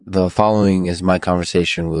The following is my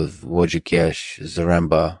conversation with Wojciech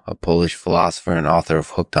Zaremba, a Polish philosopher and author of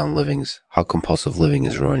Hooked on Living's How Compulsive Living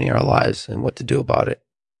is Ruining Our Lives and What to Do About It.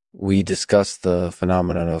 We discuss the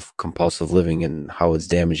phenomenon of compulsive living and how it's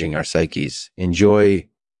damaging our psyches. Enjoy.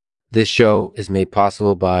 This show is made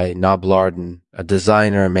possible by Noblarden, a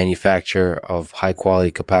designer and manufacturer of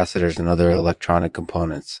high-quality capacitors and other electronic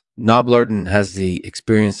components. Noblarden has the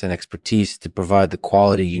experience and expertise to provide the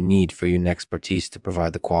quality you need for your next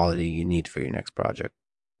project.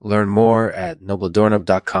 Learn more at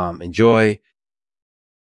nobladornup.com. Enjoy.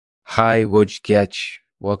 Hi, Wojciech.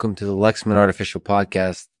 Welcome to the Lexman Artificial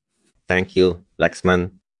Podcast. Thank you,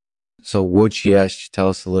 Lexman. So, Wojciech, tell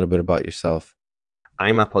us a little bit about yourself.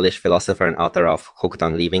 I'm a Polish philosopher and author of Hooked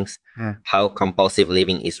on Living, How Compulsive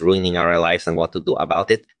Living is Ruining Our Lives and What to Do About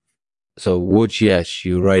It. So, Wojciech,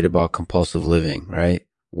 you write about compulsive living, right?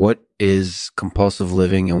 What is compulsive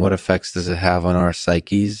living and what effects does it have on our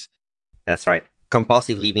psyches? That's right.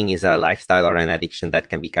 Compulsive living is a lifestyle or an addiction that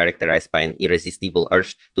can be characterized by an irresistible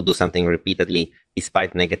urge to do something repeatedly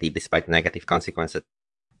despite negative consequences.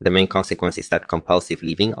 The main consequence is that compulsive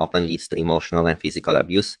living often leads to emotional and physical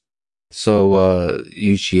abuse. So,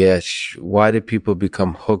 Wojciech, why do people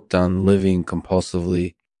become hooked on living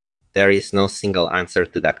compulsively? There is no single answer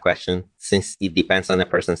to that question, since it depends on a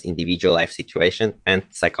person's individual life situation and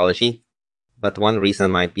psychology. But one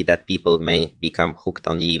reason might be that people may become hooked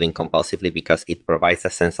on living compulsively because it provides a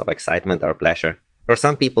sense of excitement or pleasure. For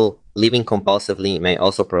some people, living compulsively may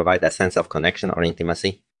also provide a sense of connection or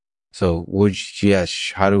intimacy. So,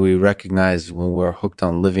 Wojciech, how do we recognize when we're hooked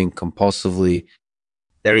on living compulsively?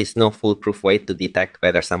 There is no foolproof way to detect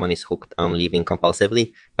whether someone is hooked on living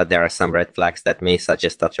compulsively, but there are some red flags that may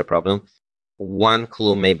suggest such a problem. One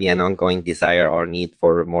clue may be an ongoing desire or need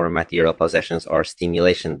for more material possessions or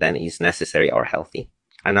stimulation than is necessary or healthy.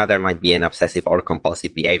 Another might be an obsessive or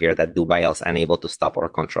compulsive behavior that Dubai is unable to stop or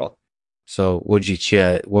control. So,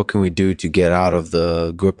 Wojciech, what can we do to get out of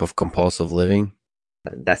the grip of compulsive living?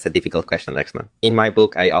 That's a difficult question, Lexman. In my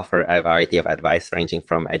book, I offer a variety of advice ranging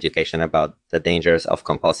from education about the dangers of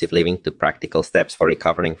compulsive living to practical steps for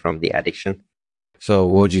recovering from the addiction. So,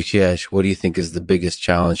 Wojciech, what do you think is the biggest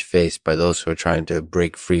challenge faced by those who are trying to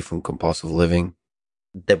break free from compulsive living?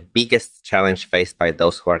 The biggest challenge faced by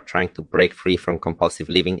those who are trying to break free from compulsive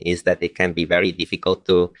living is that it can be very difficult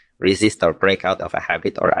to resist or break out of a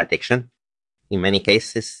habit or addiction. In many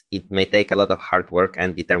cases, it may take a lot of hard work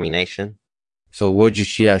and determination. So,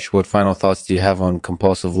 Wojciech, what final thoughts do you have on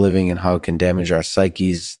compulsive living and how it can damage our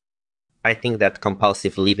psyches? I think that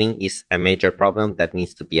compulsive living is a major problem that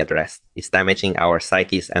needs to be addressed. It's damaging our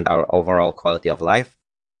psyches and our overall quality of life.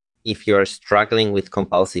 If you're struggling with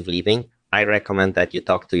compulsive living, I recommend that you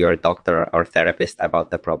talk to your doctor or therapist about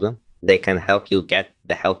the problem. They can help you get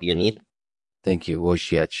the help you need. Thank you,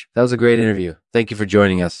 Wojciech. That was a great interview. Thank you for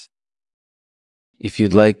joining us. If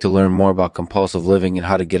you'd like to learn more about compulsive living and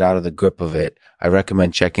how to get out of the grip of it, I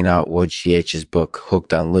recommend checking out Wojciech's book,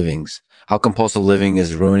 Hooked on Living's How Compulsive Living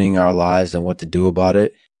is Ruining Our Lives and What to Do About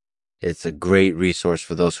It. It's a great resource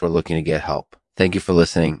for those who are looking to get help. Thank you for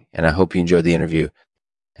listening, and I hope you enjoyed the interview.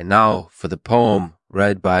 And now for the poem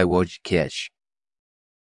read by Wojciech.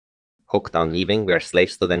 Hooked on living, we are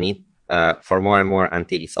slaves to the need for more and more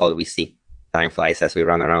until it's all we see. Time flies as we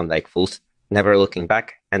run around like fools, never looking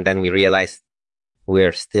back, and then we realize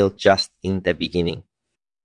we're still just in the beginning.